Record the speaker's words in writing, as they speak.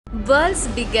World's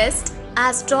biggest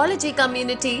astrology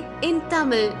community in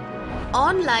Tamil.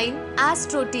 Online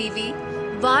Astro TV,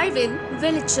 வாழ்வின்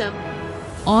வெளிச்சம்.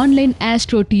 Online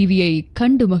astro டிவியை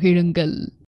கண்டு மகிழுங்கள்.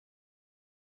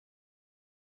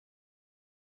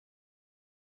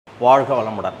 வாழ்க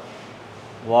வளமுடன்,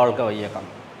 வாழ்க வையகம்.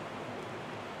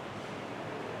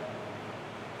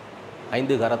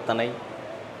 ஐந்து கரத்தனை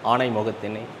ஆணை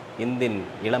முகத்தினை இந்தின்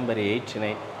இளம்பெரிய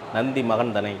ஏற்றினை நந்தி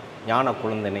மகந்தனை ஞான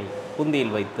குழந்தினை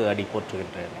குந்தியில் வைத்து அடி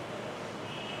போற்றுகின்றேன்.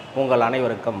 உங்கள்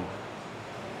அனைவருக்கும்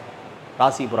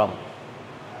ராசிபுரம்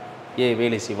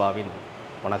வேலி சிவாவின்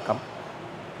வணக்கம்.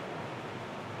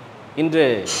 இன்று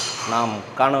நாம்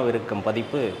காணவிருக்கும்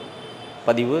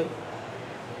பதிவு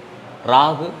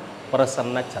ராகு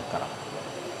பிரசன்ன சக்கரம்.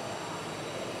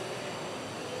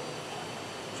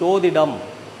 ஜோதிடம்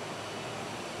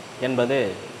என்பது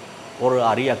ஒரு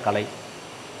அரிய கலை,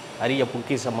 அரிய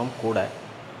பொக்கிஷமும் கூட.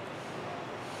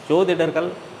 ஜோதிடர்கள்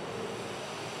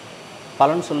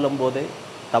பலன் சொல்லும்போது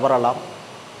தவறலாம்,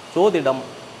 ஜோதிடம்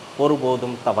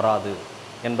ஒருபோதும் தவறாது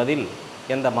என்பதில்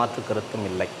எந்த மாற்று கருத்தும்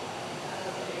இல்லை.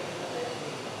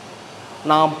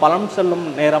 நாம் பலன் சொல்லும்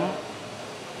நேரம்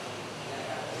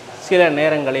சில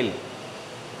நேரங்களில்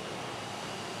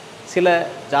சில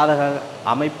ஜாதக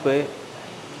அமைப்பு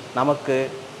நமக்கு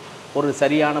ஒரு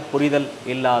சரியான புரிதல்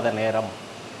இல்லாத நேரம்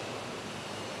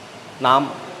நாம்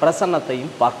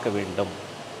பிரசன்னத்தையும் பார்க்க வேண்டும்.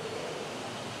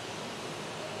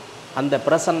 அந்த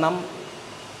பிரசன்னம்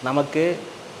நமக்கு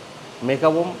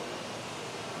மிகவும்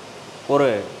ஒரு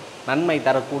நன்மை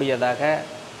தரக்கூடியதாக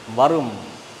வரும்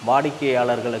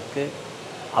வாடிக்கையாளர்களுக்கு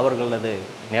அவர்களது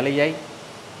நிலையை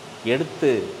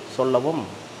எடுத்து சொல்லவும்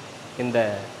இந்த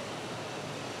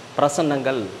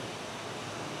பிரசன்னங்கள்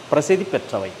பிரசித்தி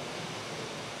பெற்றவை.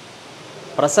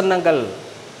 பிரசன்னங்கள்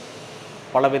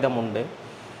பலவிதம் உண்டு.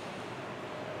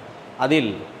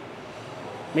 அதில்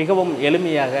மிகவும்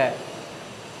எளிமையாக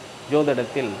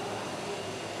ஜோதிடத்தில்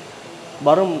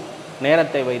வரும்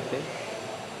நேரத்தை வைத்து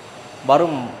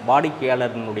வரும்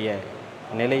வாடிக்கையாளரினுடைய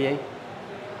நிலையை,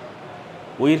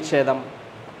 உயிர் சேதம்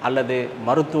அல்லது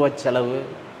மருத்துவ செலவு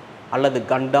அல்லது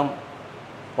கண்டம்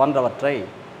போன்றவற்றை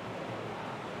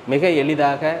மிக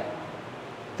எளிதாக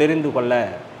தெரிந்து கொள்ள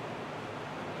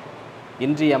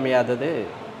இன்றியமையாதது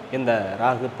இந்த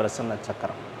ராகு பிரசன்ன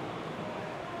சக்கரம்.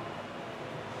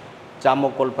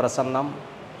 ஜாமக்கோல் பிரசன்னம்,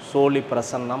 சோழி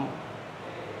பிரசன்னம்,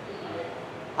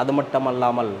 அது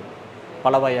மட்டுமல்லாமல்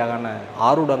பல வகையான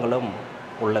ஆருடங்களும்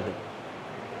உள்ளது.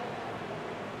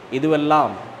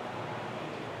 இதுவெல்லாம்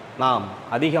நாம்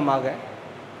அதிகமாக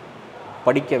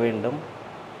படிக்க வேண்டும்,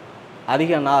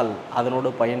 அதிக நாள்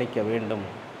அதனோடு பயணிக்க வேண்டும்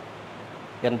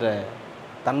என்ற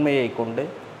தன்மையை கொண்டு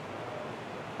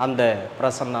அந்த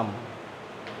பிரசன்னம்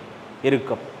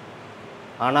இருக்கும்.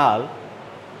 ஆனால்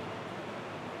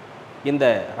இந்த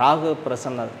ராகு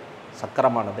பிரசன்ன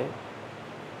சக்கரமானது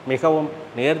மிகவும்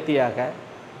நேர்த்தியாக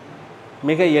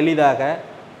மிக எளிதாக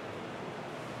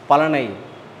பலனை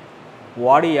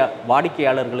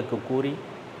வாடிக்கையாளர்களுக்கு கூறி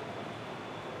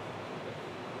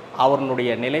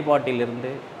அவர்களுடைய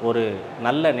நிலைப்பாட்டிலிருந்து ஒரு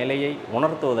நல்ல நிலையை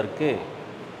உணர்த்துவதற்கு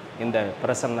இந்த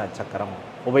பிரசன்ன சக்கரம்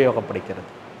உபயோகப்படுகிறது.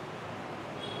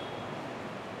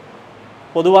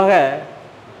 பொதுவாக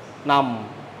நாம்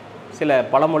சில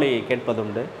பழமொழி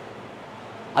கேட்பதுண்டு.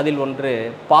 அதில் ஒன்று,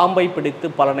 பாம்பை பிடித்து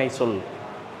பலனை சொல்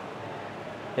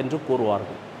என்று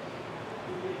கூறுவார்கள்.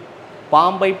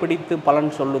 பாம்பை பிடித்து பலன்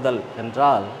சொல்லுதல்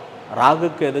என்றால்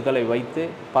ராகுக்கு எதுகளை வைத்து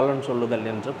பலன் சொல்லுதல்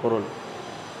என்று பொருள்.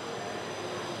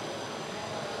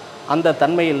 அந்த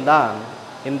தன்மையில்தான்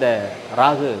இந்த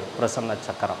ராகு பிரசன்ன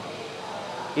சக்கரம்.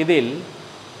 இதில்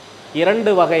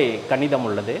 2 வகை கணிதம்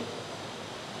உள்ளது.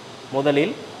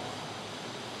 முதலில்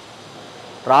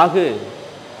ராகு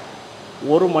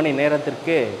 1 மணி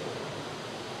நேரத்திற்கு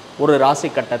ஒரு ராசி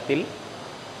கட்டத்தில்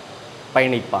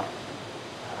பயணிப்பார்.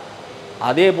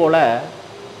 அதேபோல்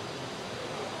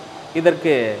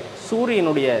இதற்கு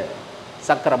சூரியனுடைய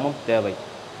சக்கரமும் தேவை.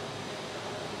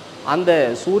 அந்த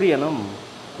சூரியனும்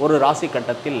ஒரு ராசி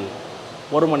கட்டத்தில்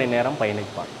 1 மணி நேரம்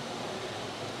பயணிப்பார்.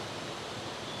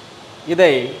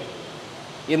 இதை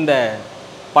இந்த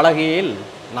பலகையில்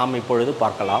நாம் இப்பொழுது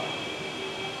பார்க்கலாம்.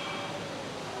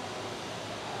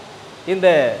 இந்த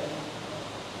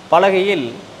பலகையில்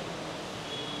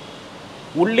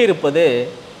உள்ளிருப்பது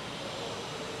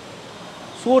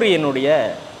சூரியனுடைய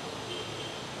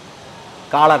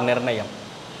கால நிர்ணயம்.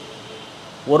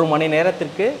 1 மணி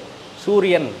நேரத்திற்கு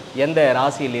சூரியன் எந்த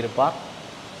ராசியில் இருப்பார்,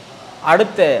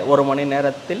 அடுத்த 1 மணி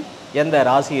நேரத்தில் எந்த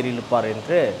ராசியில் இருப்பார்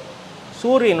என்று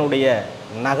சூரியனுடைய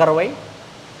நகர்வை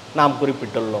நாம்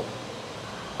குறிப்பிட்டுள்ளோம்.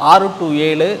 6 to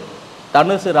 7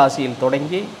 தனுசு ராசியில்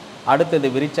தொடங்கி அடுத்தது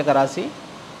விருச்சக ராசி,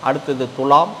 அடுத்தது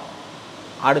துலாம்,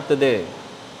 அடுத்தது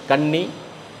கன்னி,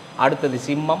 அடுத்தது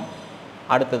சிம்மம்,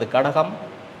 அடுத்தது கடகம்,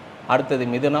 அடுத்தது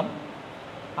மிதுனம்,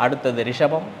 அடுத்தது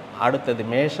ரிஷபம், அடுத்தது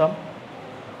மேஷம்,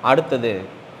 அடுத்தது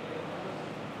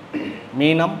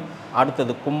மீனம்,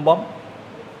 அடுத்தது கும்பம்,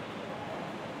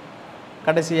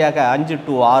 கடைசியாக 5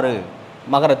 to 6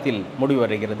 மகரத்தில்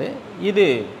முடிவடைகிறது. இது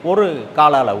ஒரு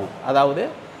கால அளவு, அதாவது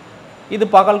இது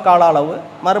பகல் கால அளவு.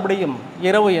 மறுபடியும்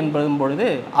இரவு என்பதும் பொழுது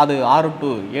அது 6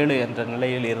 to 7 என்ற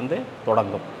நிலையில் இருந்து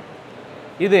தொடங்கும்.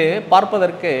 இது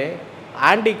பார்ப்பதற்கு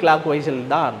ஆன்டி கிளாக் வைஸில்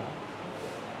தான்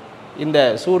இந்த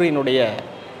சூரியனுடைய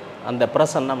அந்த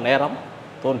பிரசன்னம் நேரம்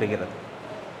தோன்றுகிறது.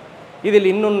 இதில்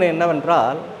இன்னொன்று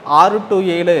என்னவென்றால் 6 to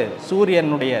 7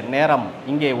 சூரியனுடைய நேரம்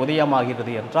இங்கே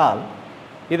உதயமாகிறது என்றால்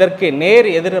இதற்கு நேர்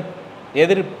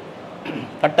எதிர்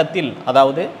கட்டத்தில்,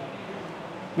 அதாவது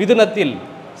மிதுனத்தில்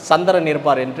சந்திரன்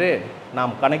இருப்பார் என்று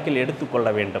நாம் கணக்கில் எடுத்துக்கொள்ள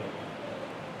வேண்டும்.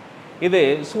 இது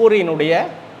சூரியனுடைய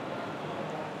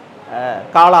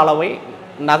கால அளவை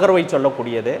நகர்வை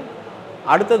சொல்லக்கூடியது.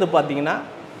 அடுத்தது பார்த்திங்கன்னா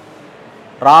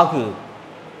ராகு,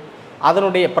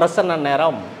 அதனுடைய பிரசன்ன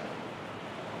நேரம்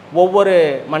ஒவ்வொரு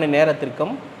மணி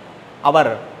நேரத்திற்கும்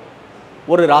அவர்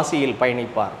ஒரு ராசியில்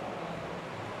பயணிப்பார்.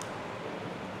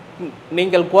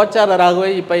 நீங்கள் கோச்சார ராகுவை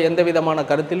இப்போ எந்த விதமான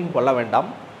கருத்திலும் கொள்ள வேண்டாம்.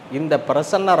 இந்த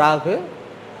பிரசன்ன ராகு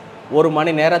ஒரு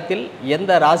மணி நேரத்தில்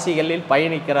எந்த ராசிகளில்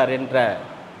பயணிக்கிறார் என்ற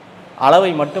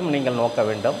அளவை மட்டும் நீங்கள் நோக்க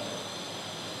வேண்டும்.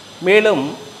 மேலும்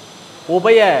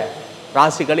உபய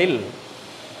ராசிகளில்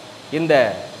இந்த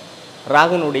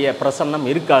ராகுனுடைய பிரசன்னம்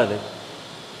இருக்காது.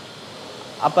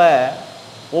 அப்போ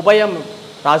உபயம்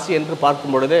ராசி என்று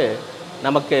பார்க்கும் பொழுது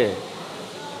நமக்கு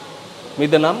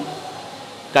மிதுனம்,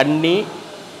 கன்னி,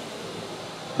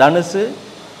 தனுசு,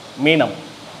 மீனம்,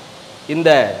 இந்த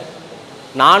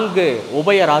 4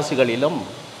 உபய ராசிகளிலும்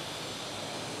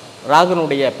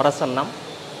ராகுனுடைய பிரசன்னம்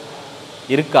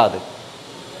இருக்காது.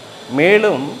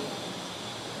 மேலும்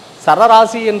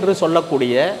சரராசி என்று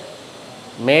சொல்லக்கூடிய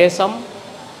மேஷம்,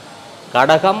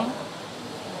 கடகம்,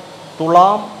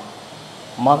 துலாம்,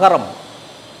 மகரம்,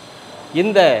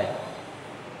 இந்த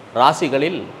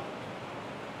ராசிகளில்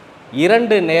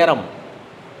 2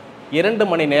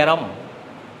 மணி நேரம்,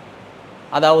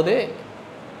 அதாவது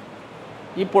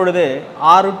இப்பொழுது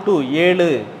 6 to 7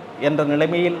 என்ற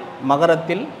நிலைமையில்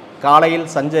மகரத்தில்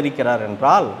காலையில் சஞ்சரிக்கிறார்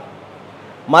என்றால்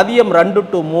மதியம் 2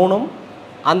 to 3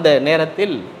 அந்த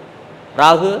நேரத்தில்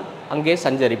ராகு அங்கே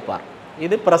சஞ்சரிப்பார்.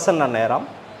 இது பிரசன்ன நேரம்.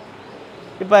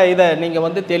 இப்போ இதை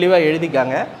நீங்கள் தெளிவாக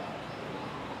எழுதிக்காங்க,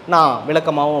 நான்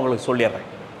விளக்கமாகவும் உங்களுக்கு சொல்லிடுறேன்.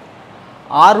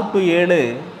 6 to 7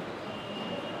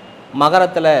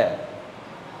 மகரத்தில்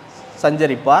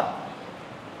சஞ்சரிப்பார்,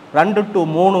 2 to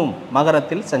 3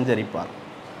 மகரத்தில் சஞ்சரிப்பார்.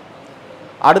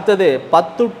 அடுத்தது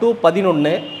 10 to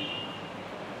 11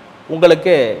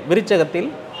 உங்களுக்கு விருச்சகத்தில்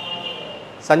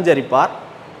சஞ்சரிப்பார்.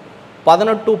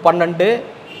 11 to 12,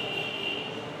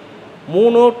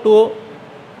 3 to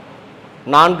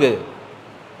 4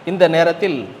 இந்த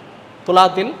நேரத்தில்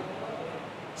துலாத்தில்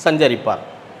சஞ்சரிப்பார்.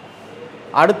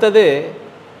 அடுத்தது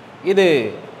இது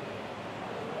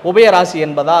உபயராசி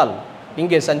என்பதால்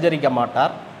இங்கே சஞ்சரிக்க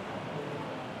மாட்டார்.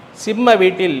 சிம்ம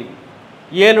வீட்டில்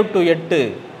 7 to 8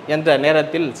 என்ற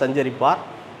நேரத்தில் சஞ்சரிப்பார்.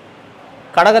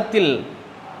 கடகத்தில்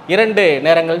 2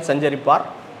 நேரங்கள் சஞ்சரிப்பார்.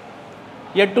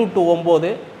 8 to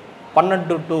 9,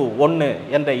 12 to 1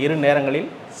 என்ற 2 நேரங்களில்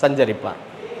சஞ்சரிப்பார்.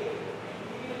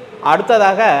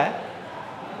 அடுத்ததாக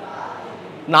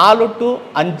 4 to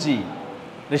 5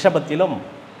 ரிஷபத்திலும்,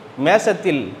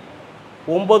 மேஷத்தில்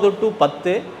 9 to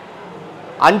 10,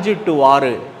 5 to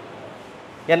 6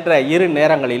 என்ற 2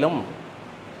 நேரங்களிலும்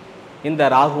இந்த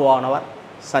ராகுவானவர்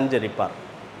சஞ்சரிப்பார்.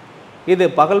 இது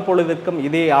பகல் பொழுதுக்கும்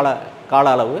இதே கால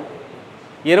அளவு,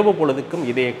 இரவு பொழுதுக்கும்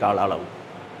இதே கால அளவு.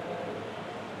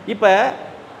 இப்போ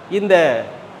இந்த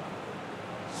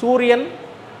சூரியன்,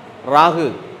 ராகு,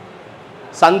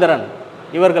 சந்திரன்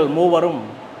இவர்கள் மூவரும்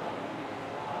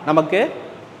நமக்கு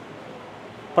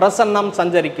பிரசன்னம்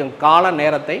சஞ்சரிக்கும் கால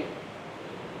நேரத்தை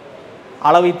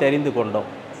அளவை தெரிந்து கொண்டோம்.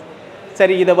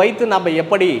 சரி, இதை வைத்து நாம்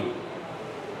எப்படி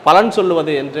பலன்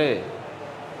சொல்லுவது என்று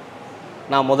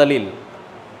நாம் முதலில்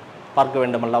பார்க்க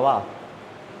வேண்டும் அல்லவா?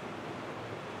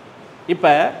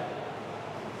 இப்போ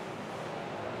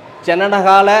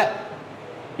ஜனனகால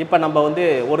இப்போ நம்ம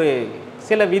ஒரு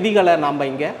சில விதிகளை நாம்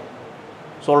இங்கே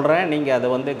சொல்கிறேன், நீங்கள்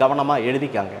அதை கவனமாக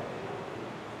எழுதிக்காங்க.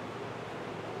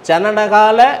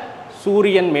 ஜனனகால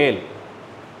சூரியன் மேல்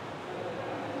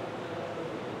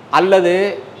அல்லது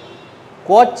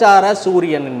கோச்சார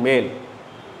சூரியனின் மேல்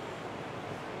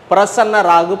பிரசன்ன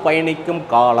ராகு பயணிக்கும்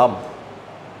காலம்.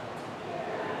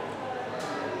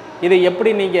 இதை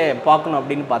எப்படி நீங்கள் பார்க்கணும்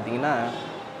அப்படின்னு பார்த்தீங்கன்னா,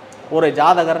 ஒரு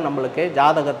ஜாதகர் நம்மளுக்கு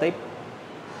ஜாதகத்தை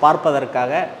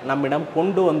பார்ப்பதற்காக நம்மிடம்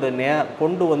கொண்டு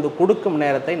வந்து கொடுக்கும்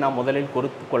நேரத்தை நாம் முதலில்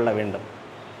குறித்து கொள்ள வேண்டும்.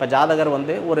 இப்போ ஜாதகர்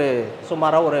வந்து ஒரு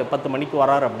சுமாராக ஒரு 10 மணிக்கு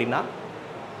வரார் அப்படின்னா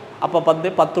அப்போ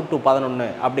 10 to 11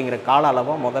 அப்படிங்கிற கால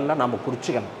அளவை முதல்ல நம்ம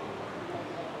குறிச்சிக்கணும்.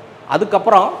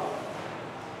 அதுக்கப்புறம்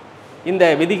இந்த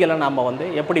விதிகளை நாம் வந்து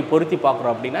எப்படி பொருத்தி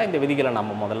பார்க்குறோம் அப்படின்னா இந்த விதிகளை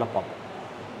நம்ம முதல்ல பார்ப்போம்.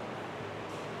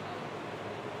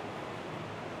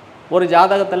 ஒரு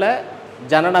ஜாதகத்தில்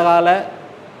ஜனனகால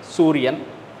சூரியன்,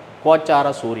 கோச்சார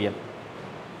சூரியன்,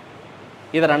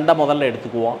 இதை ரெண்டை முதல்ல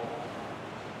எடுத்துக்குவோம்.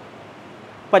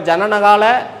 இப்போ ஜனனகால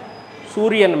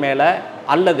சூரியன் மேலே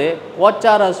அல்லது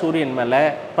கோச்சார சூரியன் மேலே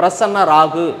பிரசன்ன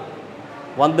ராகு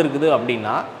வந்திருக்குது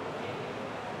அப்படின்னா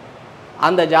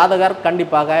அந்த ஜாதகர்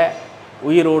கண்டிப்பாக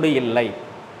உயிரோடு இல்லை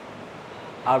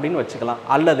அப்படின்னு வச்சுக்கலாம்.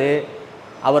 அல்லது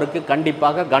அவருக்கு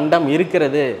கண்டிப்பாக கண்டம்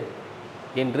இருக்கிறது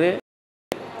என்று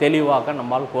தெளிவாக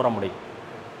நம்மால் கூற முடியும்.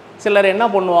 சிலர் என்ன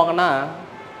பண்ணுவாங்கன்னா,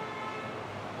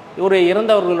 ஒரு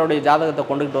இறந்தவர்களுடைய ஜாதகத்தை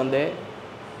கொண்டுக்கிட்டு வந்து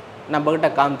நம்மக்கிட்ட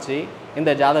காமிச்சு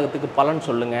இந்த ஜாதகத்துக்கு பலன்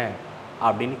சொல்லுங்க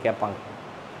அப்படின்னு கேட்பாங்க.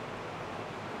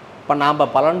 இப்போ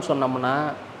நாம் பலன் சொன்னோம்னா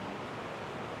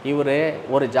இவர்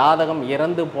ஒரு ஜாதகம்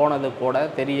இறந்து போனது கூட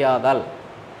தெரியாதால்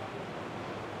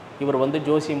இவர் வந்து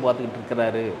ஜோசியம் பார்த்துக்கிட்டு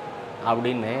இருக்கிறாரு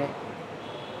அப்படின்னு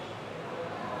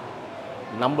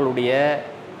நம்மளுடைய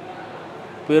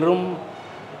பெரும்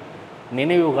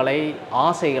நினைவுகளை,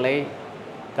 ஆசைகளை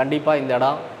கண்டிப்பாக இந்த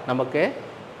இடம் நமக்கு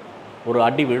ஒரு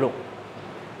அடி விழும்.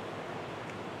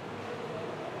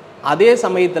 அதே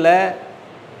சமயத்தில்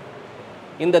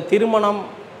இந்த திருமணம்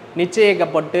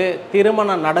நிச்சயிக்கப்பட்டு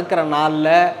திருமணம் நடக்கிற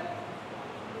நாளில்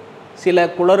சில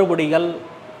குளறுபடிகள்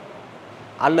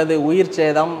அல்லது உயிர்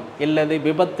சேதம் அல்லது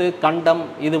விபத்து, கண்டம்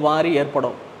இது மாதிரி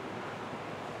ஏற்படும்.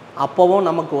 அப்போவும்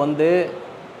நமக்கு வந்து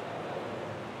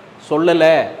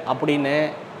சொல்லலை அப்படின்னு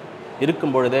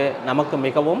இருக்கும் பொழுது நமக்கு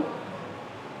மிகவும்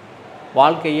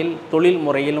வாழ்க்கையில் தொழில்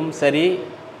முறையிலும் சரி,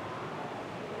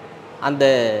 அந்த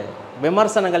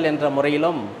விமர்சனங்கள் என்ற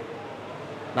முறையிலும்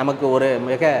நமக்கு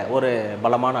ஒரு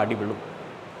பலமான அடி விழும்.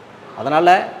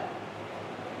 அதனால்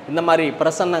இந்த மாதிரி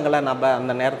பிரசன்னங்களை நம்ம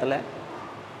அந்த நேரத்தில்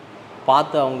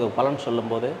பார்த்து அவங்க பலன்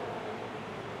சொல்லும்போது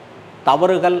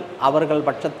தவறுகள் அவர்கள்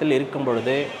பட்சத்தில் இருக்கும்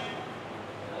பொழுது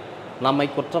நம்மை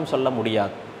குற்றம் சொல்ல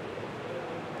முடியாது.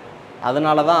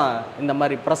 அதனால தான் இந்த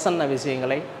மாதிரி பிரசன்ன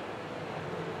விஷயங்களை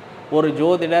ஒரு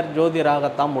ஜோதிடர்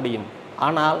ஜோதிடராகத்தான் முடியும்.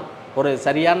 ஆனால் ஒரு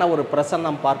சரியான ஒரு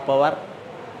பிரசன்னம் பார்ப்பவர்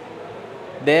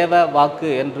தேவ வாக்கு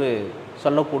என்று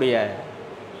சொல்லக்கூடிய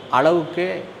அளவுக்கு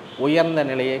உயர்ந்த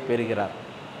நிலையை பெறுகிறார்.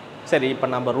 சரி, இப்போ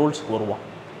நம்ம ரூல்ஸ்க்கு வருவோம்.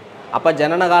 அப்போ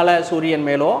ஜனனகால சூரியன்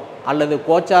மேலோ அல்லது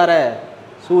கோச்சார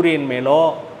சூரியன் மேலோ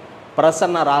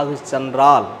பிரசன்ன ராகு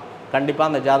சென்றால் கண்டிப்பாக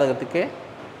அந்த ஜாதகத்துக்கு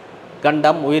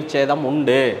கண்டம், உயிர் சேதம்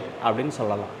உண்டு அப்படின்னு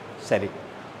சொல்லலாம். சரி,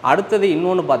 அடுத்தது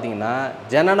இன்னொன்று பார்த்திங்கன்னா,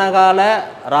 ஜனனகால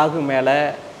ராகு மேலே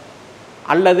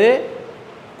அல்லது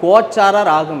கோச்சார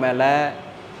ராகு மேலே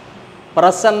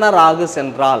பிரசன்ன ராகு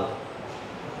சென்றால்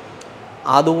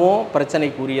அதுவும்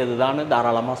பிரச்சனைக்குரியது தான்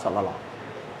தாராளமாக சொல்லலாம்.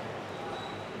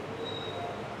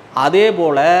 அதே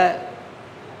போல்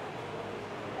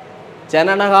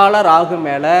ஜனனகால ராகு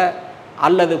மேலே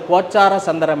அல்லது கோச்சார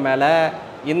சந்திரன் மேலே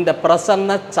இந்த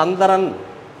பிரசன்ன சந்திரன்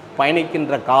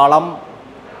பயணிக்கின்ற காலம்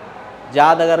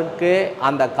ஜாதகருக்கு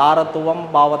அந்த காரத்துவம்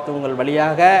பாவத்துவங்கள்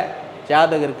வழியாக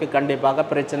ஜாதகருக்கு கண்டிப்பாக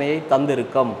பிரச்சனையை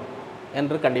தந்திருக்கும்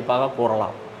என்று கண்டிப்பாக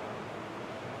கூறலாம்.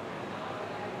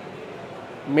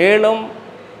 மேலும்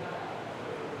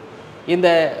இந்த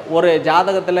ஒரு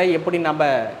ஜாதகத்தில் எப்படி நம்ம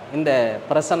இந்த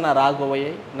பிரசன்ன ராகுவை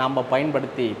நாம்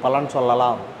பயன்படுத்தி பலன்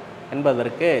சொல்லலாம்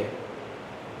என்பதற்கு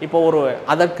இப்போ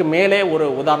அதற்கு மேலே ஒரு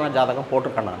உதாரண ஜாதகம்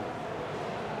போட்டிருக்கேன் நான்.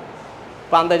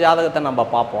 இப்போ அந்த ஜாதகத்தை நம்ம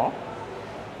பார்ப்போம்.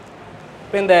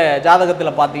 இப்போ இந்த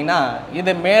ஜாதகத்தில் பார்த்தீங்கன்னா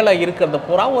இது மேலே இருக்கிறது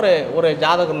பூரா ஒரு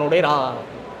ஜாதகனுடைய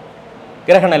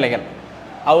கிரகநிலைகள்.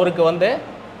 அவருக்கு வந்து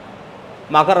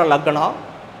மகர லக்னம்,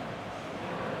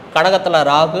 கடகத்தில்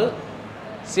ராகு,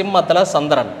 சிம்மத்தில்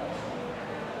சந்திரன்,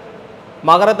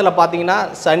 மகரத்தில் பார்த்தீங்கன்னா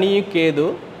சனி கேது,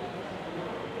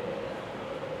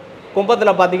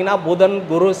 கும்பத்தில் பார்த்தீங்கன்னா புதன்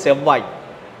குரு செவ்வாய்,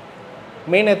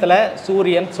 மீனத்தில்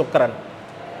சூரியன் சுக்கிரன்.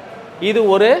 இது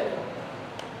ஒரு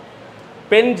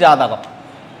பெண் ஜாதகம்.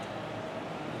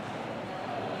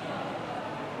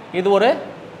 இது ஒரு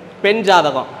பெண்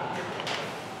ஜாதகம்.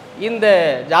 இந்த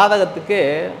ஜாதகத்துக்கு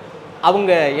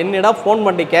அவங்க என்னிடம் ஃபோன்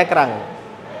பண்ணி கேட்குறாங்க,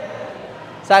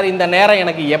 சார் இந்த நேரம்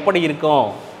எனக்கு எப்படி இருக்கும்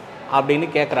அப்படின்னு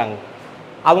கேட்குறாங்க.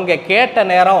 அவங்க கேட்ட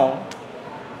நேரம்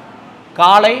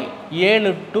காலை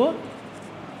 7 to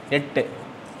 8,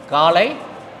 காலை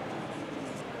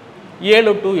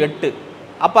 7 to 8.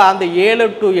 அப்போ அந்த 7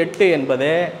 to 8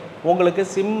 என்பது உங்களுக்கு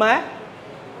சிம்ம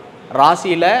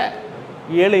ராசியில்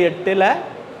 7-8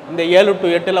 இந்த 7 to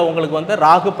 8 உங்களுக்கு வந்து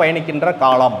ராகு பயணிக்கின்ற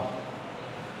காலம்.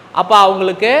 அப்போ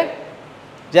அவங்களுக்கு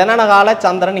ஜனனகால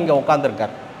சந்திரன் இங்கே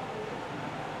உட்காந்துருக்கார்.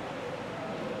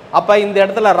 அப்போ இந்த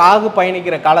இடத்துல ராகு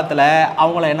பயணிக்கிற காலத்தில்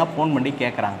அவங்கள என்ன ஃபோன் பண்ணி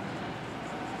கேட்குறாங்க.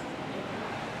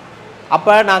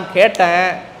 அப்போ நான் கேட்டேன்,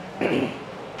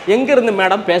 எங்கேருந்து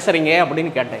மேடம் பேசுகிறீங்க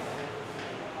அப்படின்னு கேட்டேன்.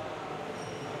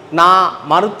 நான்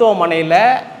மருத்துவமனையில்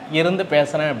இருந்து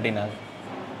பேசுகிறேன் அப்படின்னாங்க.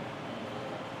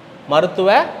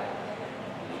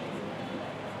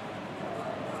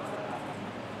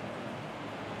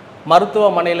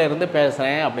 மருத்துவமனையில் இருந்து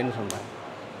பேசுகிறேன் அப்படின்னு சொன்னாங்க.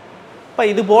 இப்போ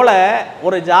இது போல்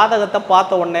ஒரு ஜாதகத்தை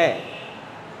பார்த்த உடனே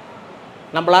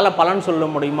நம்மளால் பலன் சொல்ல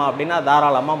முடியுமா அப்படின்னா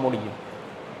தாராளமாக முடியும்.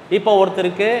 இப்போ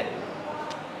ஒருத்தருக்கு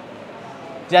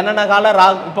ஜனனகால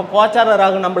ராகு, இப்போ கோச்சார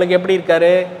ராகு நம்மளுக்கு எப்படி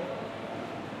இருக்கார்?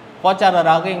 கோச்சார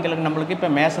ராகு நம்மளுக்கு இப்போ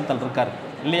மேசத்தில் இருக்கார்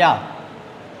இல்லையா?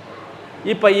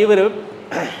 இப்போ இவர்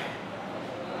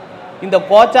இந்த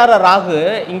கோச்சார ராகு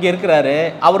இங்கே இருக்கிறாரு.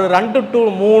 அவர் 2 to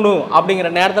 3 அப்படிங்கிற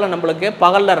நேரத்தில் நம்மளுக்கு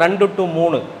பகலில் 2 to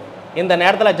 3 இந்த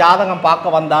நேரத்தில் ஜாதகம்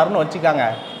பார்க்க வந்தாருன்னு வச்சுக்காங்க.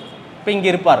 இப்போ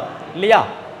இங்கே இருப்பார் இல்லையா?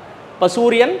 இப்போ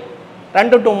சூரியன்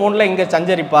 2 to 3 இங்கே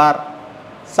சஞ்சரிப்பார்.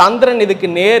 சந்திரன் இதுக்கு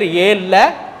நேர் 7ல்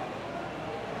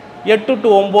 8 to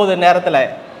 9 நேரத்தில்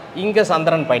இங்கே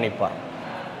சந்திரன் பயணிப்பார்.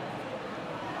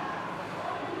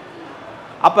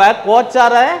 அப்போ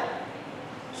கோச்சார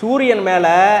சூரியன்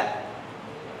மேலே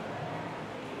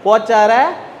கோச்சார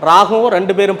ராகுவும்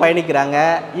 2 பேரும் பயணிக்கிறாங்க.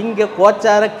 இங்கே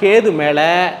கோச்சார கேது மேலே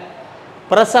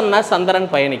பிரசன்ன சந்திரன்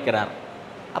பயணிக்கிறார்.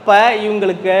 அப்போ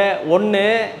இவங்களுக்கு ஒன்று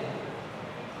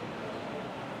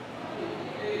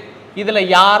இதில்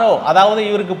யாரோ, அதாவது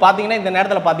இவருக்கு பார்த்தீங்கன்னா இந்த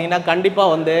நேரத்தில் பார்த்தீங்கன்னா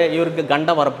கண்டிப்பாக வந்து இவருக்கு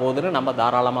கண்டம் வரப்போகுதுன்னு நம்ம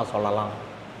தாராளமாக சொல்லலாம்.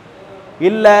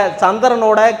 இல்லை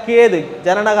சந்திரனோட கேது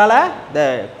ஜனனகால இந்த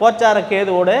கோச்சார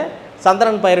கேதுவோடு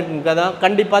சந்திரன் பயிருக்கு தான்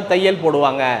கண்டிப்பாக தையல்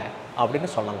போடுவாங்க அப்படின்னு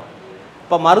சொல்லலாம்.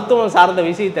 இப்போ மருத்துவம் சார்ந்த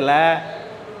விஷயத்தில்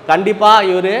கண்டிப்பாக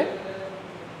இவர்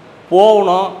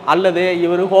போகணும் அல்லது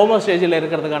இவர் ஹோமோ ஸ்டேஜில்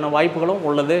இருக்கிறதுக்கான வாய்ப்புகளும்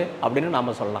உள்ளது அப்படின்னு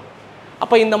நாம் சொல்லலாம்.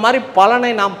 அப்போ இந்த மாதிரி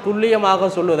பலனை நாம் துல்லியமாக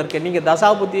சொல்வதற்கு நீங்கள்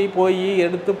தசாபுத்தியை போய்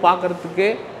எடுத்து பார்க்குறதுக்கு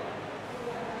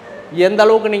எந்த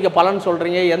அளவுக்கு நீங்கள் பலன்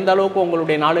சொல்கிறீங்க, எந்த அளவுக்கு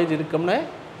உங்களுடைய நாலேஜ் இருக்கும்னு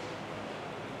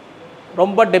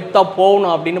ரொம்ப டெப்த்தாக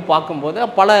போகணும் அப்படின்னு பார்க்கும்போது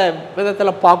பல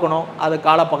விதத்தில் பார்க்கணும். அது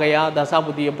காலப்பகையாக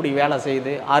தசாபுத்தி எப்படி வேலை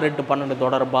செய்யுது, 6 to 12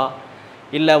 தொடர்பாக,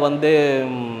 இல்லை வந்து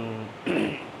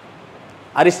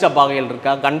அரிஷ்ட பாகையில்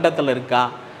இருக்கா, கண்டத்தில் இருக்கா,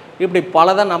 இப்படி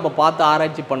பலதை நம்ம பார்த்து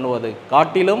ஆராய்ச்சி பண்ணுவது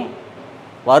காட்டிலும்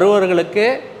வருவர்களுக்கு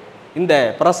இந்த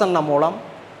பிரசன்னம் மூலம்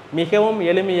மிகவும்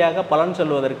எளிமையாக பலன்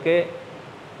சொல்வதற்கு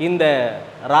இந்த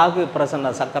ராகு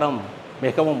பிரசன்ன சக்கரம்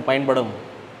மிகவும் பயன்படும்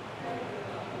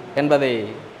என்பதை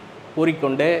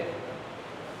கூறிக்கொண்டு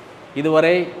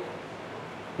இதுவரை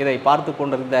இதை பார்த்து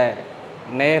கொண்டிருந்த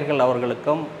நேயர்கள்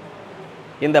அவர்களுக்கும்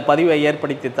இந்த பதிவை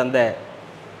ஏற்படுத்தி தந்த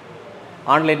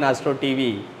ஆன்லைன் ஆஸ்ட்ரோ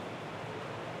டிவி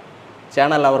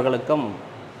சேனல் அவர்களுக்கும்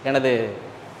எனது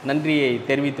நன்றியை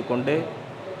தெரிவித்துக்கொண்டு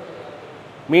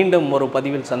மீண்டும் ஒரு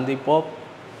பதிவில் சந்திப்போம்.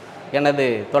 எனது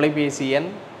தொலைபேசி எண்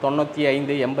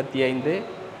 95 85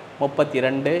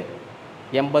 32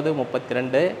 80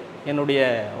 32. என்னுடைய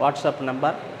வாட்ஸ்அப்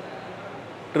நம்பர்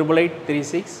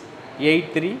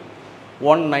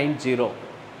 883683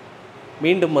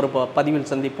 மீண்டும் ஒரு பதிவில்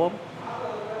சந்திப்போம்.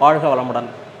 வாழ்க வளமுடன்,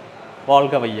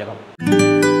 வாழ்க வையகம்.